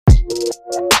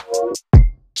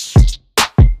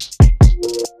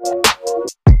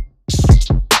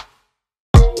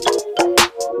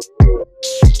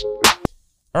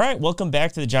All right, welcome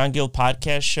back to the John Gill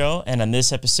Podcast Show. And on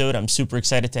this episode, I'm super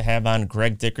excited to have on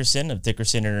Greg Dickerson of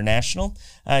Dickerson International.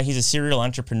 He's a serial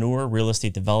entrepreneur, real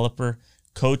estate developer,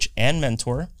 coach, and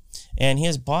mentor. And he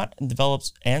has bought and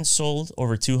developed and sold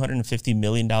over $250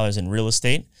 million in real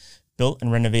estate, built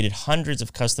and renovated hundreds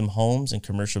of custom homes and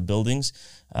commercial buildings,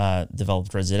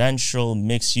 developed residential,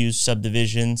 mixed-use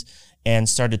subdivisions, and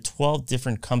started 12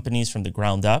 different companies from the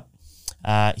ground up.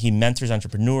 He mentors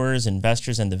entrepreneurs,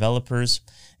 investors, and developers,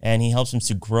 and he helps them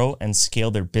to grow and scale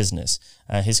their business.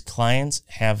 His clients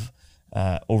have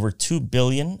over $2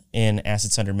 billion in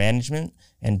assets under management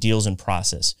and deals in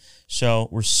process. So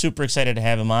we're super excited to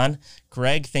have him on.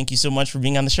 Greg, thank you so much for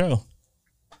being on the show.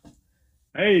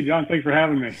 Hey, John, thanks for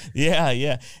having me.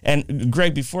 Yeah. And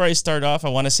Greg, before I start off, I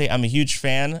want to say I'm a huge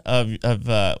fan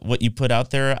of what you put out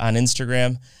there on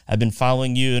Instagram. I've been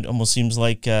following you. It almost seems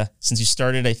like since you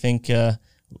started, I think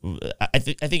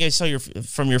I saw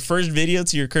from your first video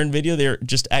to your current video, they're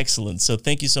just excellent. So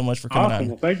thank you so much for coming on.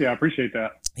 Well, thank you. I appreciate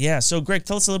that. Yeah. So Greg,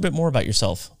 tell us a little bit more about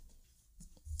yourself.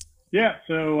 Yeah.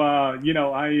 So, I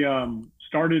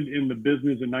started in the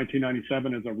business in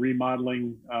 1997 as a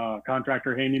remodeling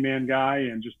contractor, handyman guy,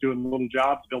 and just doing little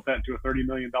jobs. Built that into a $30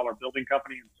 million building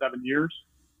company in 7 years.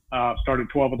 Started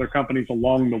 12 other companies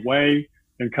along the way,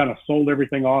 and kind of sold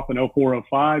everything off in 04,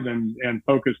 05 and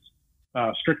focused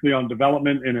strictly on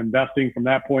development and investing from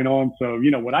that point on. So,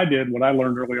 what I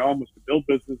learned early on was to build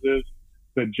businesses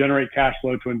that generate cash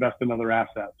flow to invest in other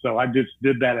assets. So I just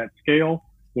did that at scale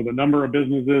with a number of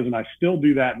businesses, and I still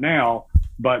do that now,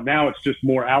 but now it's just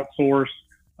more outsourced,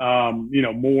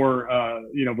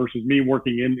 versus me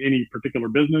working in any particular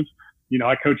business.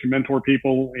 I coach and mentor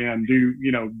people and do,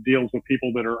 deals with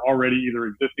people that are already either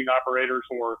existing operators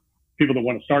or people that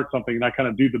want to start something, and I kind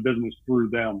of do the business through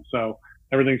them. So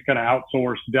everything's kind of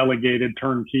outsourced, delegated,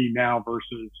 turnkey now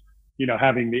versus,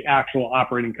 having the actual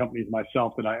operating companies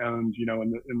myself that I owned, in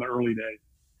the early days.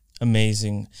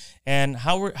 Amazing. And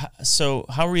how were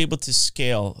you able to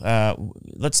scale?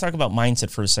 Let's talk about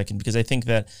mindset for a second, because I think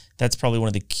that's probably one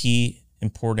of the key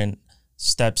important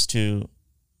steps to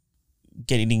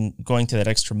going to that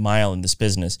extra mile in this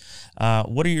business.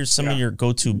 What are some of your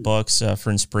go-to books for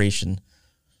inspiration?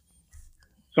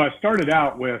 So I started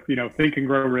out with, Think and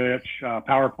Grow Rich,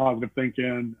 Power of Positive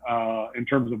Thinking, in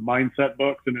terms of mindset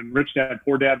books. And then Rich Dad,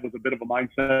 Poor Dad was a bit of a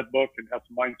mindset book and had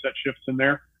some mindset shifts in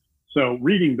there. So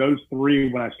reading those three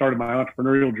when I started my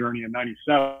entrepreneurial journey in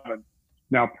 97.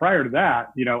 Now, prior to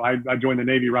that, I joined the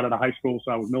Navy right out of high school,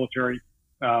 so I was military.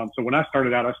 So when I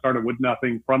started out, I started with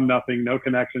nothing, from nothing, no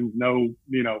connections, no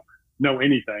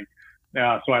anything.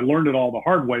 So I learned it all the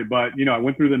hard way. But, I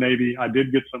went through the Navy. I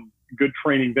did get some good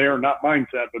training there, not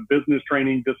mindset, but business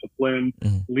training, discipline,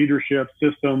 leadership,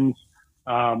 systems.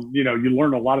 You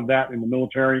learn a lot of that in the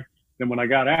military. Then when I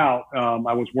got out,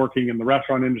 I was working in the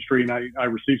restaurant industry, and I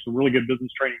received some really good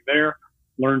business training there.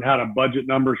 Learned how to budget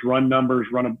numbers, run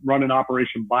an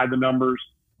operation by the numbers,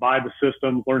 by the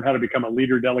systems. Learned how to become a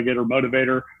leader, delegator,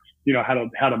 motivator.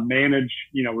 How to manage,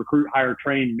 recruit, hire,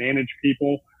 train, manage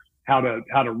people. How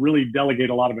to really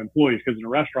delegate a lot of employees, because in a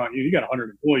restaurant, you got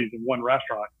 100 employees in one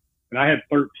restaurant, and I had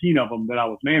 13 of them that I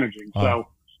was managing. Wow. So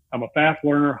I'm a fast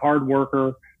learner, hard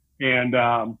worker, and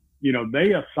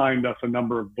they assigned us a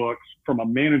number of books from a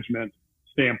management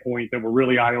standpoint that were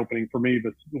really eye-opening for me.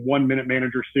 The 1 Minute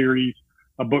Manager series,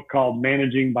 a book called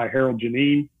Managing by Harold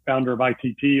Janine, founder of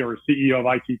ITT or CEO of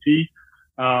ITT,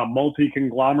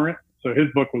 multi-conglomerate. So his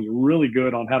book was really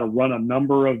good on how to run a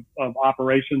number of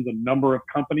operations, a number of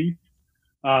companies.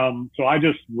 So I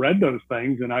just read those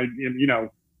things, and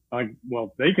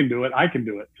they can do it, I can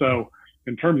do it. So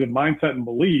in terms of mindset and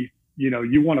belief,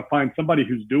 you want to find somebody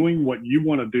who's doing what you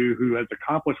want to do, who has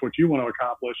accomplished what you want to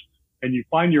accomplish, and you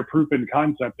find your proof and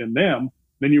concept in them,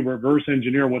 then you reverse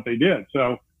engineer what they did.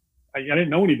 So I didn't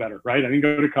know any better, right? I didn't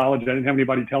go to college. I didn't have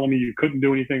anybody telling me you couldn't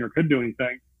do anything or could do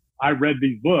anything. I read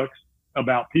these books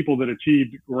about people that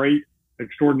achieved great,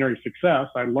 extraordinary success.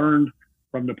 I learned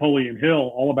from Napoleon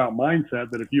Hill all about mindset,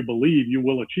 that if you believe, you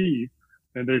will achieve,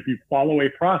 and that if you follow a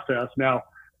process. Now,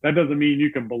 that doesn't mean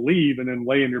you can believe and then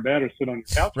lay in your bed or sit on your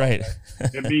couch. Right.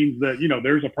 It means that,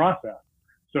 there's a process.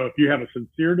 So if you have a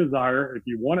sincere desire, if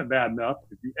you want it bad enough,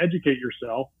 if you educate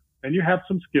yourself and you have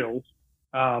some skills,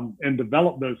 and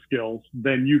develop those skills,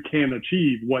 then you can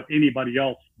achieve what anybody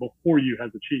else before you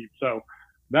has achieved. So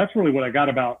that's really what I got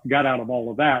out of all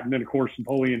of that. And then, of course,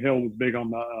 Napoleon Hill was big on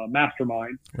the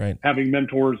mastermind, right? Having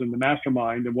mentors in the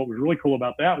mastermind. And what was really cool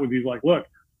about that was he's like, look,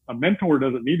 a mentor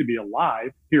doesn't need to be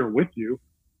alive here with you.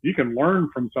 You can learn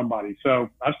from somebody. So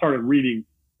I started reading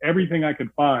everything I could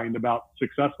find about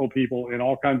successful people in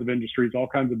all kinds of industries, all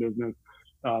kinds of business,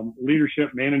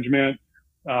 leadership, management,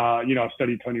 I've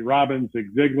studied Tony Robbins,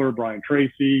 Zig Ziglar, Brian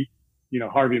Tracy,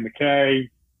 Harvey McKay,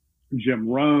 Jim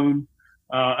Rohn.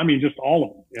 Just all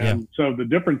of them. And so the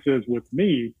difference is with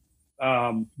me,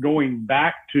 going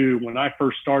back to when I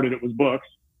first started, it was books,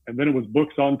 and then it was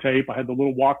books on tape. I had the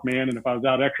little Walkman, and if I was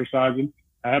out exercising,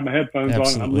 I had my headphones on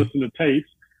and I'm listening to tapes.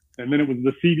 And then it was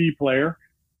the CD player.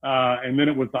 And then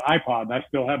it was the iPod. And I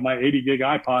still have my 80 gig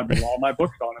iPod with all my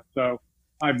books on it. So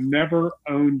I've never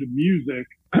owned music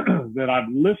that I've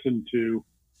listened to,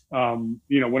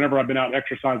 whenever I've been out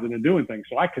exercising and doing things.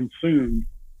 So I consumed,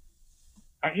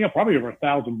 probably over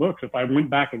 1,000 books. If I went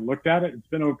back and looked at it, it's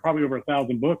been probably over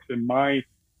 1,000 books in my,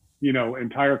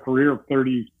 entire career of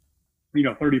 30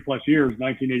 plus years,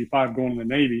 1985 going in the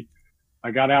Navy. I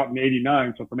got out in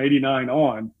 89. So from 89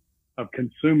 on, of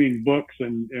consuming books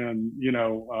and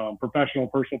personal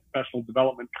professional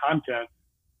development content,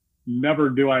 never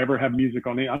do I ever have music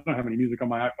on I don't have any music on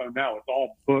my iPhone now. It's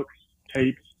all books,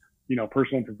 tapes,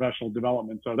 personal and professional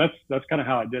development. So that's kind of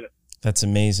how I did it. That's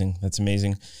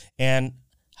amazing. And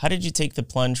how did you take the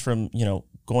plunge from,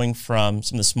 going from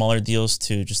some of the smaller deals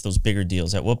to just those bigger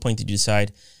deals? At what point did you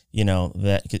decide,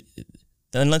 that,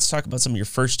 then let's talk about some of your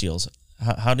first deals.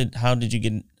 How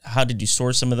did you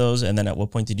source some of those? And then at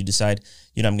what point did you decide,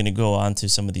 I'm going to go on to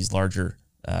some of these larger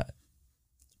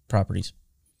properties?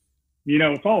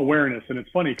 It's all awareness. And it's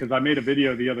funny because I made a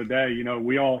video the other day,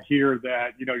 we all hear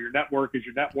that, your network is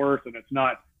your net worth, and it's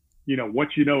not, what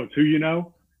you know, it's who you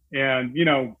know. And,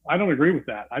 I don't agree with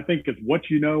that. I think it's what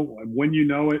you know and when you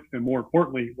know it, and more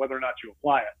importantly, whether or not you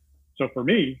apply it. So for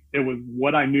me, it was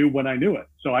what I knew when I knew it.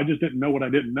 So I just didn't know what I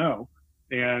didn't know.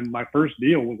 And my first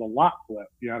deal was a lot flip.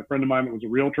 I had a friend of mine that was a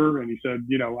realtor, and he said,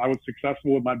 I was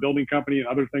successful with my building company and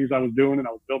other things I was doing, and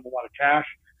I was building a lot of cash.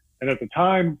 And at the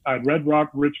time, I'd read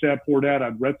Rich Dad, Poor Dad.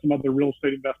 I'd read some other real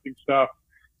estate investing stuff.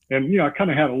 And, I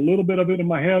kind of had a little bit of it in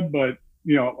my head, but,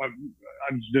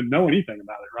 I just didn't know anything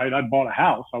about it, right? I'd bought a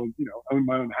house. I was, owned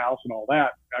my own house and all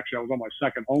that. Actually, I was on my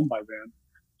second home by then.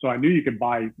 So I knew you could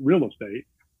buy real estate,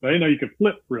 but I didn't know you could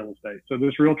flip real estate. So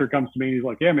this realtor comes to me and he's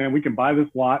like, yeah, man, we can buy this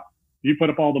lot. You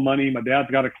put up all the money. My dad's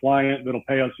got a client that'll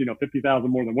pay us, $50,000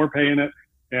 more than we're paying it.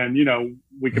 And,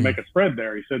 we can make a spread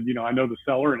there. He said, I know the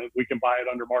seller and we can buy it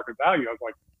under market value. I was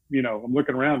like, I'm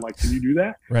looking around like, can you do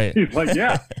that? Right. He's like,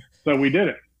 yeah. So we did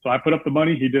it. So I put up the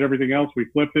money. He did everything else. We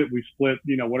flipped it. We split,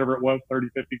 whatever it was, 30,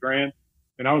 50 grand.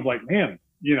 And I was like, man,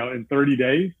 in 30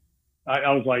 days,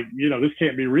 I was like, this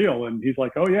can't be real. And he's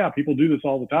like, oh yeah, people do this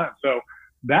all the time. So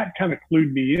that kind of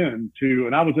clued me into,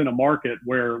 and I was in a market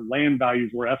where land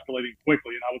values were escalating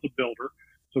quickly, and I was a builder.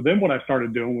 So then what I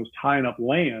started doing was tying up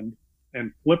land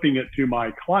and flipping it to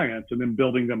my clients and then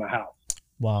building them a house.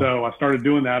 Wow. So I started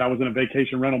doing that. I was in a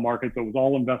vacation rental market, so it was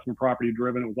all investment property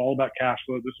driven. It was all about cash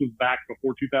flow. This was back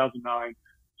before 2009.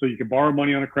 So you could borrow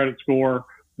money on a credit score.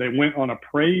 They went on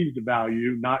appraised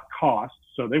value, not cost.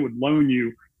 So they would loan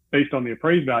you based on the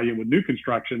appraised value. With new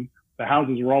construction, the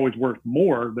houses were always worth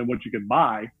more than what you could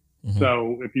buy. Mm-hmm.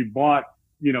 So if you bought,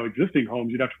 existing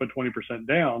homes, you'd have to put 20%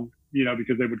 down,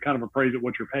 because they would kind of appraise at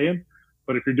what you're paying.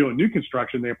 But if you're doing new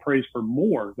construction, they appraise for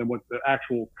more than what the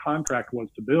actual contract was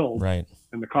to build, right,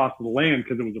 and the cost of the land,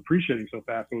 because it was appreciating so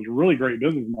fast. So it was a really great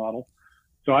business model.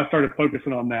 So I started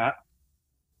focusing on that.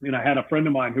 And I had a friend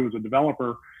of mine who was a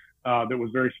developer that was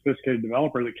a very sophisticated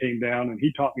developer that came down, and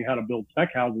he taught me how to build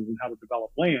spec houses and how to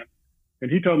develop land.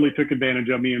 And he totally took advantage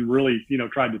of me and really,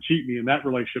 tried to cheat me. And that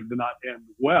relationship did not end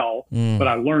well, but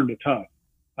I learned a ton.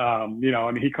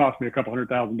 He cost me a couple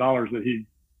 $100,000 that he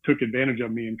took advantage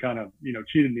of me and kind of,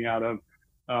 cheated me out of.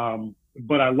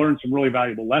 But I learned some really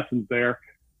valuable lessons there.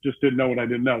 Just didn't know what I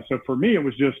didn't know. So for me, it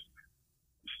was just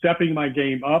stepping my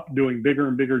game up, doing bigger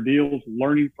and bigger deals,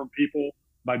 learning from people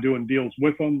by doing deals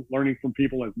with them, learning from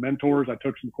people as mentors. I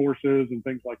took some courses and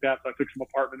things like that. So I took some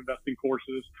apartment investing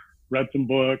courses, read some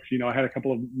books. I had a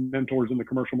couple of mentors in the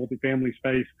commercial multifamily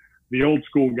space, the old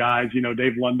school guys,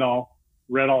 Dave Lundahl,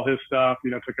 read all his stuff,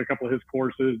 took a couple of his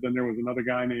courses. Then there was another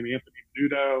guy named Anthony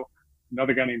Menudo,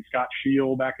 another guy named Scott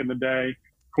Shield back in the day.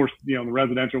 Of course, the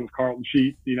residential was Carlton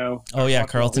Sheets, Oh yeah,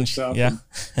 Carlton. Yeah.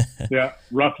 Yeah.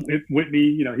 Russ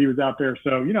Whitney, he was out there.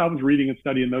 So, I was reading and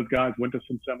studying those guys, went to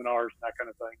some seminars and that kind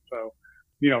of thing.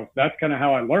 So, that's kind of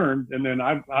how I learned. And then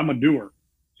I'm a doer.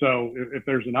 So if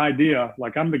there's an idea,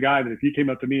 like I'm the guy that if you came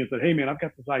up to me and said, hey man, I've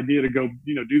got this idea to go,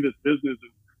 do this business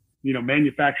and,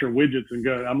 manufacture widgets and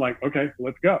go, I'm like, okay,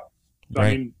 let's go. So,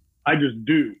 right. I just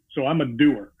do. So I'm a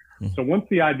doer. So once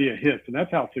the idea hits, and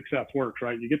that's how success works,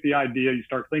 right? You get the idea, you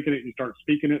start thinking it, you start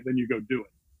speaking it, then you go do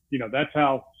it. That's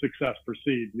how success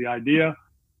proceeds. The idea,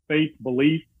 faith,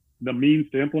 belief, the means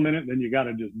to implement it, then you got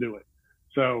to just do it.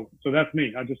 So that's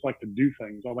me. I just like to do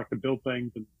things. I like to build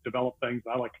things and develop things.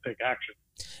 I like to take action.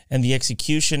 And the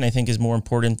execution, I think, is more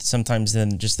important sometimes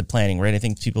than just the planning, right? I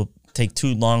think people take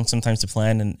too long sometimes to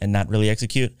plan and not really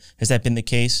execute. Has that been the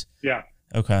case? Yeah.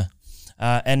 Okay.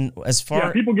 And as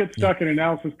far people get stuck in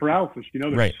analysis paralysis.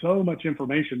 There's right. so much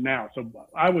information now. So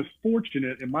I was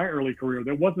fortunate in my early career.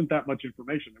 There wasn't that much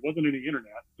information. There wasn't any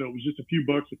internet. So it was just a few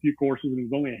books, a few courses, and it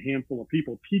was only a handful of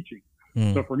people teaching.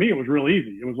 So for me, it was real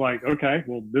easy. It was like, okay,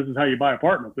 well, this is how you buy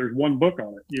apartments. There's one book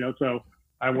on it, so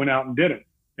I went out and did it.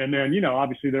 And then,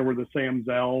 obviously there were the Sam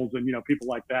Zells and, people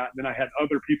like that. And then I had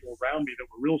other people around me that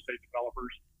were real estate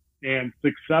developers and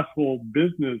successful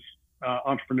business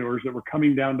entrepreneurs that were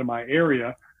coming down to my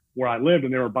area where I lived,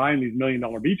 and they were buying these $1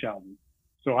 million beach houses.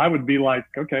 So I would be like,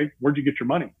 okay, where'd you get your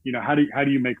money? How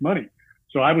do you make money?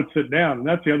 So I would sit down, and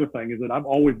that's the other thing, is that I've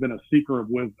always been a seeker of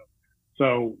wisdom.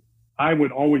 So I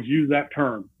would always use that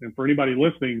term. And for anybody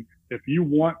listening, if you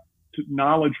want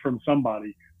knowledge from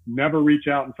somebody, never reach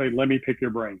out and say, let me pick your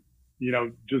brain.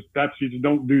 You just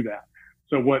don't do that.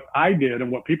 So what I did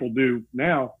and what people do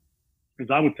now is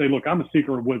I would say, look, I'm a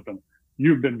seeker of wisdom.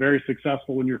 You've been very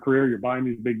successful in your career. You're buying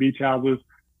these big beach houses.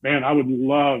 Man, I would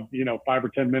love, 5 or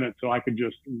 10 minutes so I could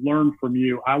just learn from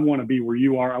you. I want to be where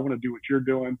you are. I want to do what you're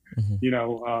doing.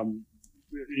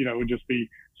 It would just be,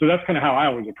 so that's kind of how I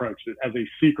always approached it, as a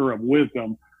seeker of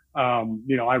wisdom. I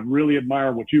really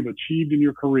admire what you've achieved in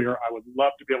your career. I would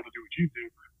love to be able to do what you do.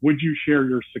 Would you share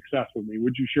your success with me?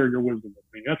 Would you share your wisdom with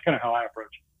me? That's kind of how I approach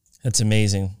it. That's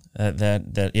amazing.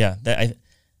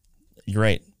 You're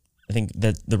right. I think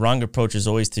that the wrong approach is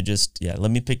always to just,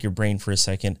 let me pick your brain for a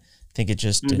second. I think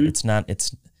there's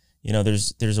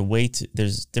a way to,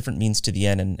 there's different means to the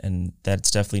end, and that's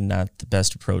definitely not the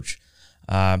best approach.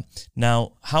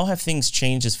 Now, how have things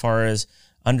changed as far as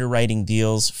underwriting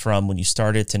deals from when you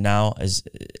started to now? Has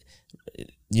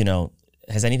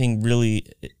anything really,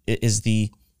 is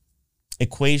the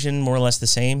equation more or less the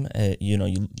same?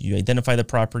 You identify the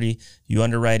property, you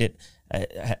underwrite it.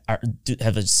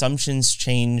 Have assumptions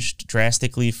changed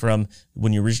drastically from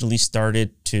when you originally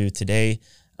started to today,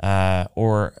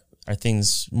 or are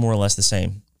things more or less the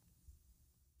same?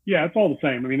 Yeah, it's all the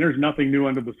same. I mean, there's nothing new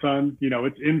under the sun.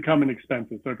 It's income and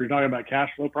expenses. So if you're talking about cash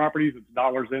flow properties, it's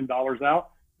dollars in, dollars out.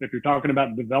 If you're talking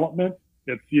about development,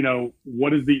 it's,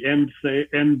 what is the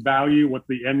end value? What's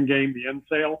the end game, the end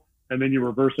sale? And then you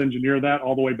reverse engineer that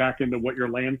all the way back into what your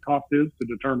land cost is to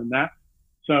determine that.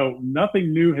 So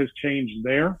nothing new has changed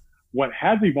there. What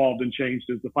has evolved and changed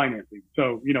is the financing.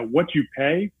 So, what you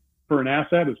pay for an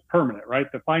asset is permanent, right?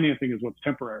 The financing is what's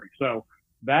temporary. So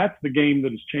that's the game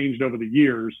that has changed over the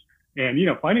years. And,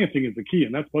 financing is the key.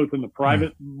 And that's both in the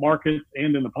private markets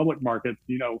and in the public markets,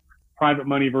 private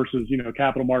money versus,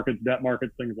 capital markets, debt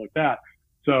markets, things like that.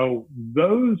 So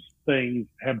those things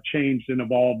have changed and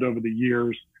evolved over the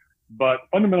years. But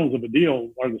fundamentals of a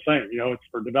deal are the same. It's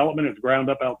for development, it's ground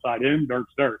up, outside in,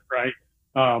 dirt's dirt, right?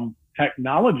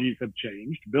 Technologies have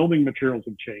changed, building materials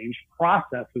have changed,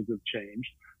 processes have changed,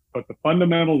 but the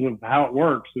fundamentals of how it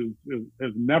works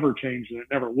has never changed, and it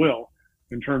never will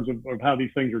in terms of how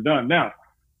these things are done. Now,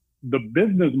 the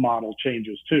business model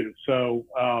changes too. So,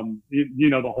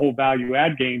 the whole value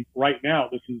add game right now,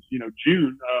 this is,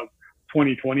 June of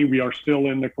 2020, we are still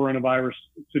in the coronavirus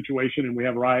situation, and we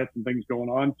have riots and things going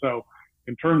on. So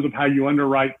in terms of how you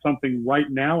underwrite something right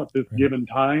now at this given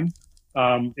time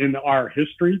in our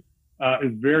history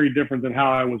is very different than how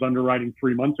I was underwriting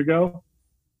 3 months ago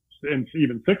and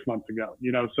even 6 months ago,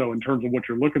 so in terms of what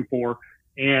you're looking for,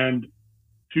 and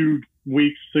 2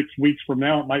 weeks, 6 weeks from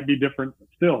now, it might be different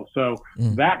still. So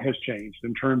that has changed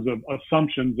in terms of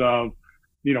assumptions of,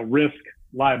 risk,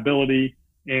 liability,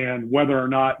 and whether or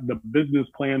not the business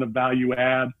plan of value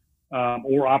add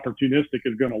or opportunistic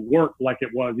is going to work like it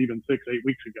was even 6-8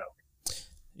 weeks ago.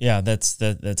 Yeah, that's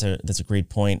a great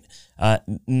point.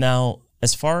 Now,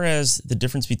 as far as the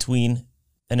difference between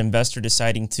an investor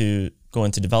deciding to go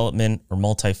into development or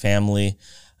multifamily,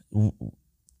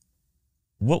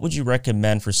 what would you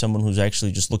recommend for someone who's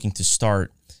actually just looking to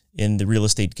start in the real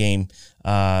estate game?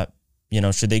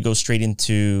 Should they go straight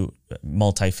into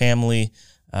multifamily?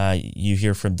 You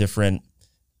hear from different,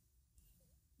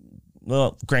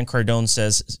 Grant Cardone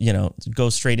says, go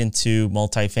straight into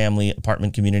multifamily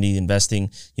apartment community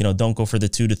investing, don't go for the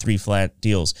 2 to 3 flat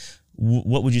deals.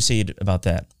 What would you say about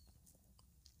that?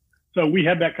 So we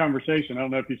had that conversation. I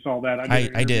don't know if you saw that.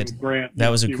 I did. With Grant that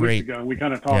was a few weeks ago, and we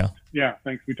kind of talked. Yeah,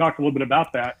 thanks. We talked a little bit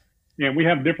about that, and we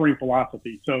have differing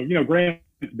philosophies. So, Grant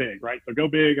is big, right? So go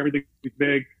big, everything's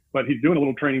big. But he's doing a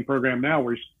little training program now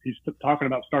where he's talking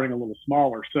about starting a little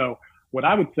smaller. So what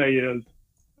I would say is,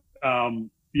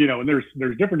 and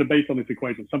there's different debates on this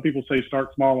equation. Some people say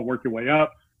start small and work your way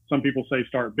up. Some people say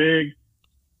start big.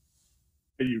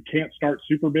 You can't start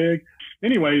super big.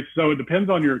 Anyways, so it depends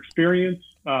on your experience,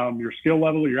 your skill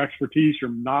level, your expertise,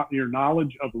 your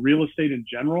knowledge of real estate in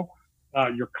general,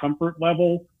 your comfort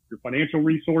level, your financial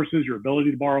resources, your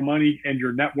ability to borrow money, and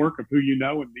your network of who you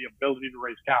know and the ability to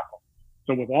raise capital.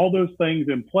 So with all those things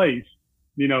in place,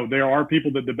 there are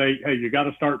people that debate, hey, you got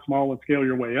to start small and scale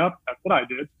your way up. That's what I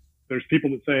did. There's people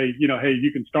that say, hey,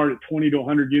 you can start at 20 to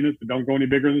 100 units, but don't go any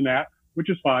bigger than that, which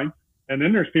is fine. And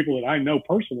then there's people that I know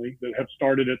personally that have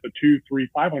started at the 200, 300,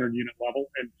 500 unit level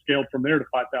and scaled from there to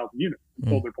 5,000 units and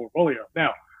sold their portfolio.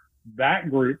 Now, that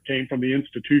group came from the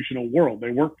institutional world.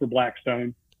 They worked for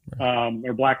Blackstone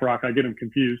or BlackRock. I get them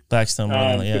confused. Blackstone,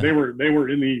 yeah. So they were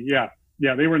in the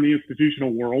they were in the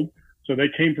institutional world. So they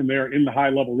came from there in the high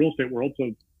level real estate world.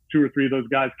 So 2 or 3 of those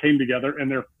guys came together, and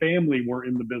their family were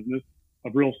in the business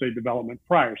of real estate development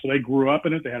prior. So they grew up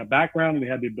in it. They had a background, and they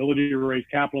had the ability to raise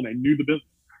capital, and they knew the business.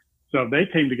 So they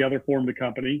came together, formed the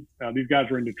company. These guys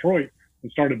were in Detroit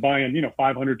and started buying,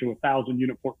 500 to 1,000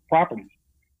 unit properties,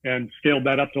 and scaled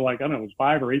that up to it was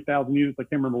 5,000 or 8,000 units. I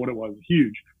can't remember what it was,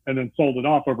 huge, and then sold it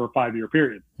off over a 5-year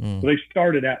period. So they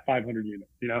started at 500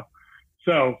 units,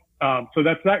 So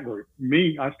that's that group.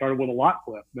 Me, I started with a lot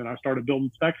flip. Then I started building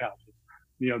spec houses.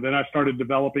 Then I started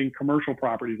developing commercial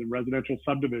properties and residential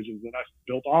subdivisions. And I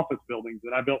built office buildings.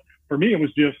 And for me, it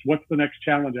was just, what's the next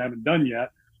challenge I haven't done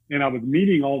yet? And I was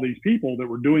meeting all these people that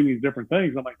were doing these different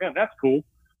things. I'm like, man, that's cool.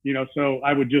 So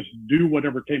I would just do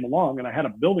whatever came along. And I had a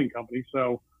building company.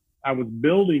 So I was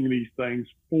building these things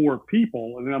for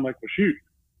people. And then I'm like, well, shoot,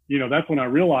 that's when I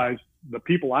realized the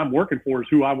people I'm working for is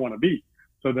who I want to be.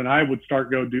 So then I would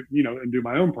start and do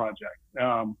my own project.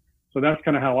 So that's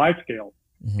kind of how I scaled.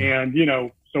 And,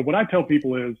 so what I tell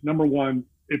people is, number one,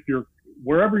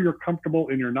 wherever you're comfortable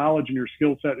in your knowledge and your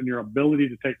skill set and your ability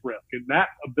to take risk, and that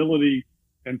ability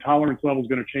and tolerance level is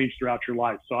going to change throughout your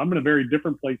life. So I'm in a very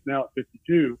different place now at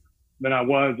 52 than I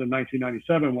was in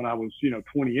 1997 when I was,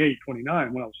 28,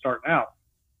 29, when I was starting out.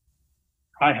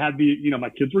 I had my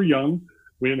kids were young.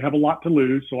 We didn't have a lot to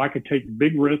lose, so I could take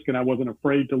big risk, and I wasn't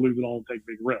afraid to lose it all and take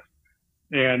big risk.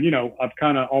 And, I've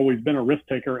kind of always been a risk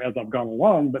taker as I've gone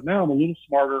along, but now I'm a little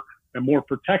smarter and more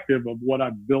protective of what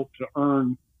I've built to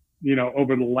earn,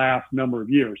 over the last number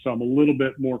of years. So I'm a little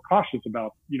bit more cautious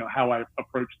about, how I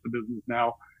approach the business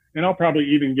now. And I'll probably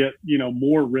even get,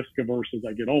 more risk averse as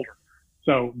I get older.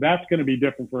 So that's going to be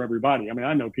different for everybody. I mean,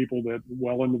 I know people that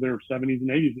well into their 70s and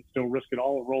 80s that still risk it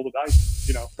all and roll the dice,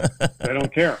 they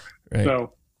don't care. Right.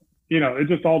 So, it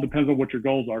just all depends on what your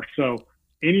goals are. So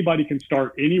anybody can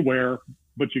start anywhere,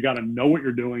 but you got to know what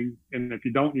you're doing. And if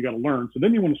you don't, you got to learn. So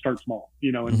then you want to start small,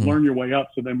 and learn your way up.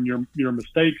 So then your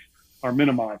mistakes are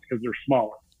minimized because they're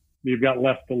smaller. You've got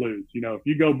less to lose. If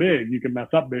you go big, you can mess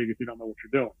up big if you don't know what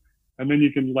you're doing. And then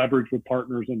you can leverage with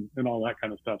partners and all that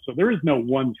kind of stuff. So there is no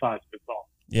one size fits all.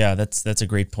 Yeah, that's a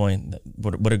great point.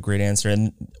 What a great answer.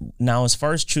 And now, as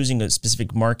far as choosing a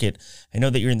specific market, I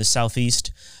know that you're in the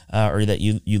Southeast, or that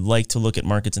you like to look at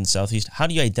markets in the Southeast. How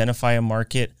do you identify a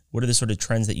market? What are the sort of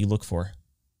trends that you look for?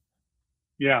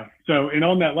 Yeah. So, and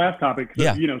on that last topic,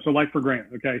 so like for Grant,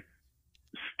 okay,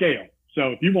 scale.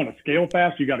 So if you want to scale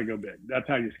fast, you got to go big. That's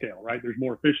how you scale, right? There's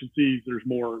more efficiencies. There's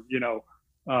more,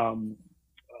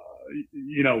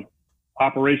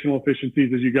 operational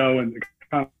efficiencies as you go, and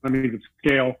economies of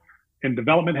scale. And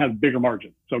development has bigger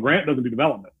margins. So Grant doesn't do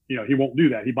development. He won't do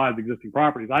that. He buys existing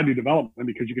properties. I do development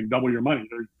because you can double your money.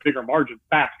 There's bigger margins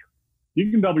faster. You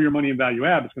can double your money in value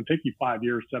add. It's going to take you 5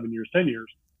 years, 7 years, 10 years.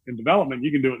 In development,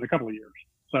 you can do it in a couple of years.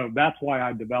 So that's why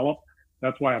I develop.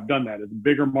 That's why I've done that. It's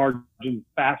bigger margins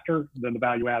faster than the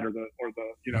value add or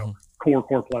the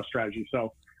core plus strategy.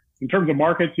 So in terms of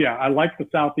markets, I like the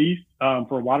Southeast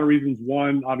for a lot of reasons.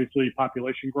 One, obviously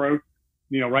population growth.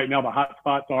 Right now the hot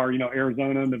spots are,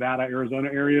 Arizona, Nevada, Arizona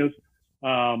areas,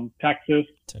 Texas,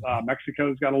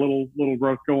 Mexico's got a little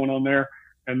growth going on there.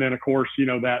 And then of course,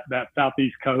 that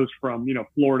Southeast coast from,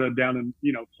 Florida down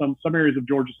in, some areas of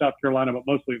Georgia, South Carolina, but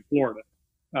mostly in Florida.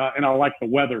 And I like the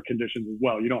weather conditions as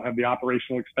well. You don't have the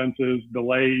operational expenses,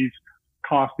 delays,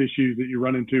 cost issues that you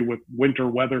run into with winter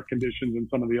weather conditions in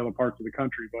some of the other parts of the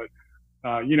country. But,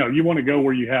 you want to go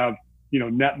where you have,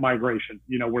 net migration,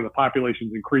 where the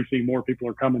population's increasing, more people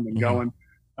are coming than going,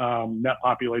 net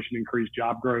population increase,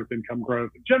 job growth, income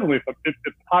growth. Generally, if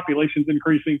the population's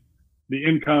increasing, the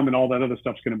income and all that other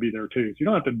stuff's going to be there too. So you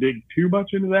don't have to dig too much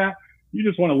into that. You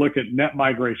just want to look at net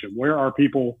migration. Where are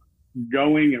people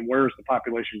going and where is the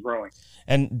population growing?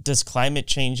 And does climate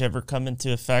change ever come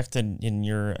into effect in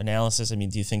your analysis? I mean,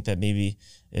 do you think that maybe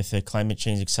if the climate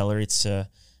change accelerates,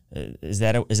 Is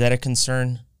that a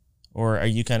concern, or are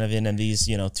you kind of in these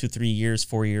 2, 3 years,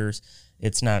 4 years?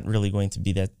 It's not really going to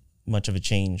be that much of a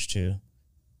change to.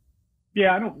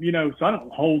 Yeah, I don't, so I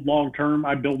don't hold long term.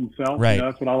 I build and sell. Right.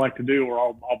 That's what I like to do. Or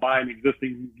I'll buy an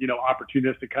existing,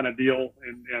 opportunistic kind of deal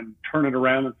and turn it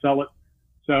around and sell it.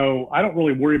 So I don't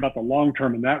really worry about the long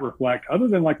term in that respect, other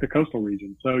than like the coastal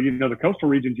region. So, the coastal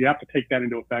regions, you have to take that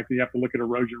into effect. You have to look at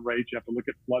erosion rates. You have to look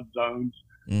at flood zones,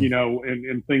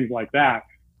 and things like that.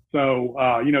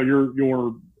 So,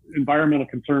 your environmental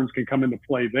concerns can come into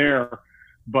play there.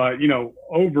 But,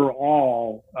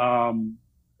 overall,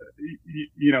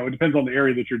 it depends on the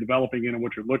area that you're developing in and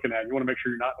what you're looking at. You want to make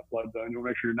sure you're not in a flood zone. You want to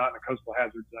make sure you're not in a coastal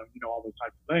hazard zone, all those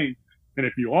types of things. And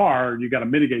if you are, you got to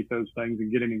mitigate those things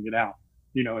and get in and get out,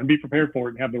 and be prepared for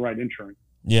it and have the right insurance.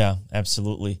 Yeah,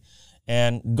 absolutely.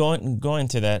 And going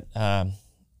to that,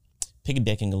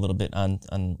 piggybacking a little bit on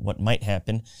what might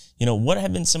happen, what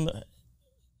have been some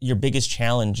your biggest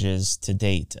challenges to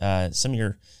date? Some of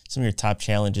your top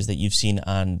challenges that you've seen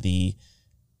on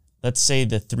let's say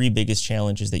the 3 biggest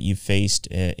challenges that you faced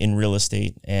in real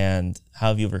estate, and how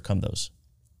have you overcome those?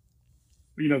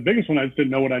 The biggest one, I just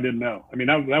didn't know what I didn't know. I mean,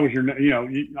 that was your,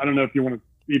 I don't know if you want to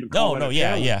even call it.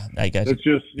 Yeah, I guess. It's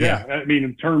just, I mean,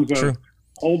 in terms of True.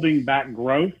 Holding back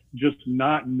growth, just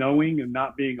not knowing and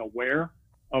not being aware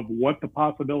of what the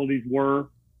possibilities were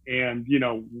and,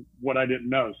 what I didn't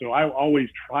know. So I always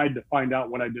tried to find out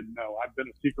what I didn't know. I've been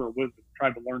a seeker of wisdom,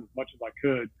 tried to learn as much as I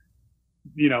could.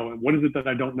 And what is it that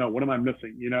I don't know? What am I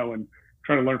missing? And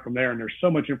try to learn from there. And there's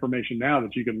so much information now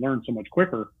that you can learn so much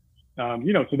quicker. So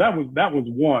that was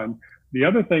one. The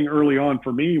other thing early on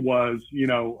for me was,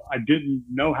 I didn't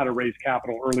know how to raise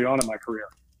capital early on in my career.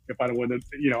 If I would have,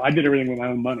 I did everything with my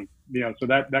own money. So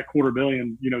that $250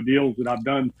 million, deals that I've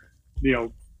done,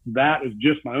 that is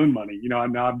just my own money. Now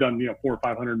I've done, 400 or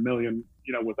 500 million,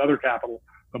 with other capital,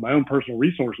 but my own personal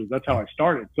resources. That's how I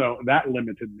started. So that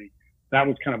limited me. That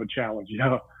was kind of a challenge.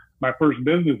 My first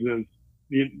business is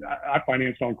I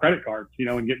financed on credit cards,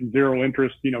 and getting zero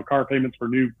interest, car payments for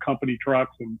new company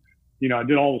trucks. And, I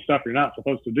did all the stuff you're not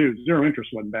supposed to do. Zero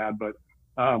interest wasn't bad, but,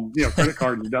 credit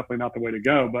cards is definitely not the way to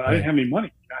go. But I didn't have any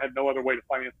money. I had no other way to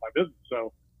finance my business.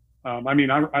 So,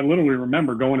 I literally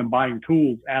remember going and buying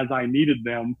tools as I needed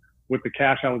them with the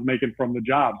cash I was making from the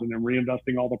jobs and then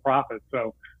reinvesting all the profits.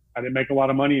 So I didn't make a lot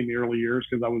of money in the early years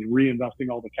because I was reinvesting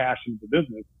all the cash into the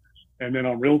business. And then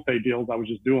on real estate deals, I was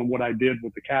just doing what I did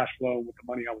with the cash flow, with the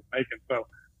money I was making. So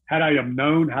had I have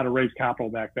known how to raise capital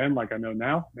back then, like I know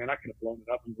now, man, I could have blown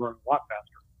it up and grown a lot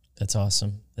faster. That's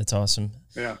awesome.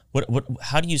 Yeah.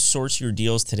 How do you source your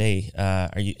deals today?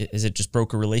 Is it just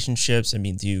broker relationships? I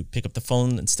mean, do you pick up the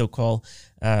phone and still call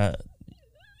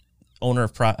owner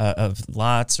of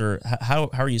lots, or how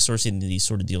are you sourcing these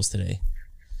sort of deals today?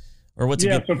 Or what's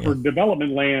for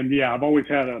development land, I've always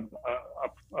had a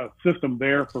system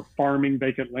there for farming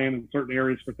vacant land in certain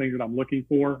areas for things that I'm looking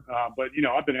for. But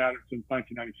I've been at it since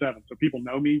 1997, so people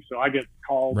know me. So I get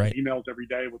calls and emails every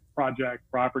day with project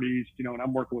properties, and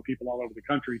I'm working with people all over the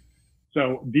country.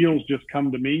 So deals just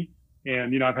come to me,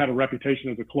 and I've had a reputation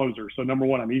as a closer. So number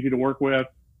one, I'm easy to work with.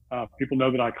 People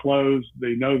know that I close.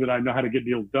 They know that I know how to get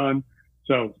deals done.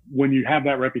 So when you have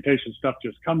that reputation, stuff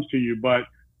just comes to you. But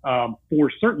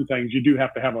for certain things, you do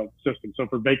have to have a system. So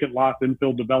for vacant lots,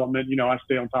 infill development, I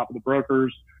stay on top of the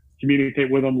brokers,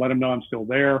 communicate with them, let them know I'm still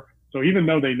there. So even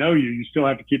though they know you, you still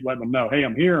have to keep letting them know, hey,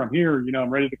 I'm here, I'm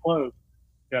ready to close.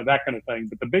 Yeah, that kind of thing.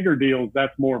 But the bigger deals,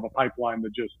 that's more of a pipeline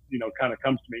that just, kind of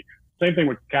comes to me. Same thing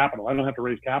with capital. I don't have to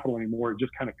raise capital anymore. It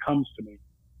just kind of comes to me.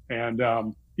 And,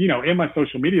 in my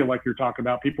social media, like you're talking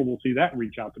about, people will see that and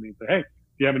reach out to me and say, hey, do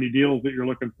you have any deals that you're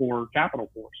looking for capital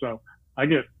for? So I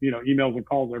get, emails and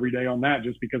calls every day on that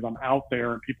just because I'm out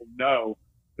there and people know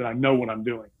that I know what I'm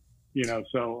doing,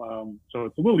 so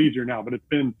it's a little easier now, but it's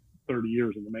been 30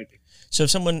 years in the making. So if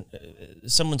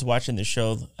someone's watching the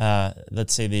show,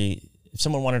 let's say if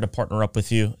someone wanted to partner up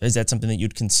with you, is that something that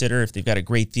you'd consider if they've got a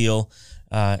great deal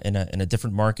in a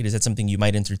different market? Is that something you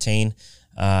might entertain,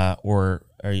 or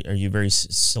are you very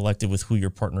selective with who you're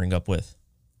partnering up with?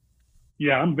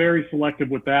 Yeah, I'm very selective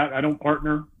with that. I don't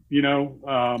partner,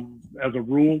 as a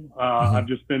rule. I've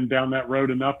just been down that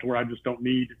road enough to where I just don't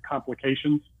need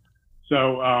complications.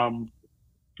 So,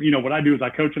 what I do is I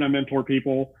coach and I mentor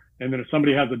people. And then if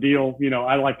somebody has a deal,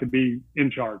 I like to be in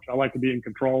charge. I like to be in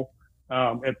control.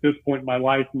 At this point in my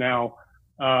life now,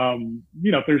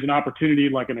 if there's an opportunity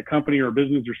like in a company or a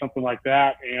business or something like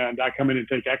that, and I come in and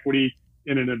take equity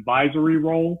in an advisory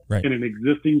role in an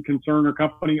existing concern or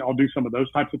company, I'll do some of those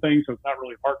types of things. So it's not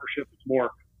really a partnership. It's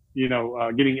more,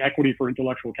 getting equity for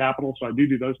intellectual capital. So I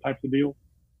do those types of deals.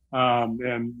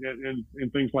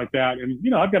 and things like that. And,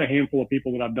 you know, I've got a handful of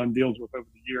people that I've done deals with over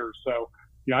the years. So,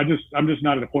 you know, I'm just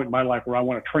not at a point in my life where I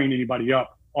want to train anybody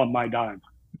up on my dime.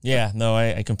 Yeah, no,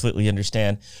 I completely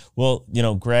understand. Well, you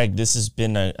know, Greg, this has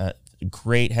been a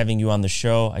great having you on the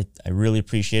show. I really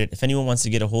appreciate it. If anyone wants to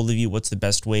get a hold of you, what's the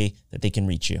best way that they can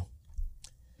reach you?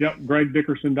 Yep,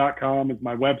 gregdickerson.com is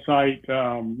my website.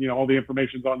 You know, all the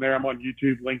information's on there. I'm on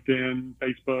YouTube, LinkedIn,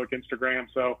 Facebook, Instagram.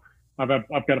 So I've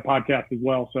got a podcast as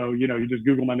well. So, you know, you just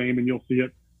Google my name and you'll see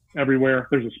it everywhere.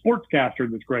 There's a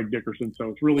sportscaster that's Greg Dickerson, so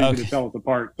it's really easy to tell us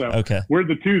apart. So we're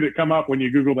the two that come up when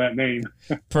you Google that name.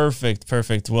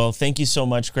 Perfect. Well, thank you so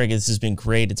much, Greg. This has been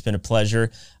great. It's been a pleasure.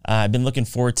 I've been looking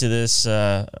forward to this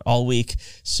all week.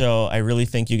 So I really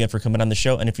thank you again for coming on the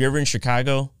show. And if you're ever in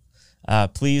Chicago,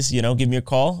 please, you know, give me a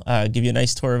call, give you a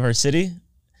nice tour of our city.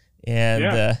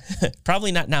 And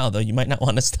probably not now, though. You might not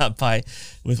want to stop by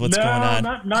with what's going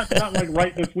on. Not like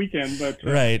right this weekend, but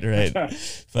right.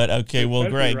 But okay, well,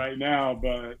 great. Right now,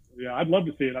 but yeah, I'd love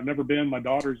to see it. I've never been. My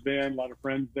daughter's been. A lot of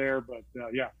friends there, but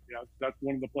yeah, that's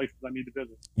one of the places I need to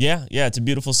visit. Yeah, it's a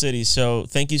beautiful city. So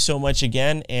thank you so much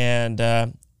again, and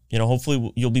you know,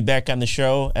 hopefully you'll be back on the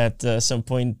show at some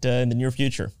point in the near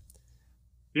future.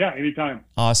 Yeah, anytime.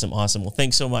 Awesome. Well,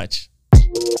 thanks so much.